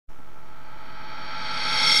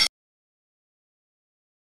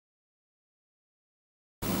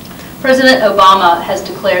President Obama has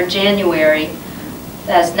declared January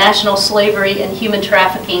as National Slavery and Human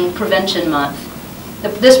Trafficking Prevention Month.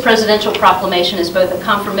 This presidential proclamation is both a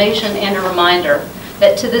confirmation and a reminder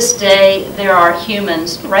that to this day there are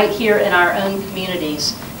humans right here in our own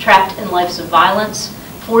communities trapped in lives of violence,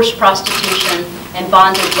 forced prostitution, and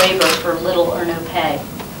bonded labor for little or no pay.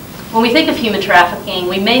 When we think of human trafficking,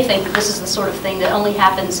 we may think that this is the sort of thing that only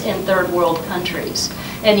happens in third world countries.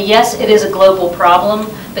 And yes, it is a global problem,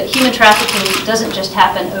 but human trafficking doesn't just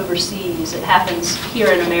happen overseas, it happens here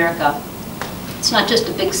in America. It's not just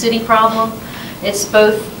a big city problem, it's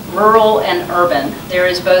both rural and urban. There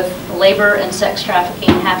is both labor and sex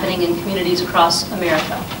trafficking happening in communities across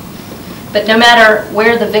America. But no matter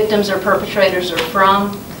where the victims or perpetrators are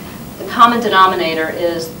from, the common denominator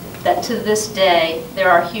is that to this day,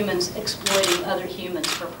 there are humans exploiting other humans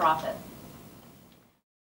for profit.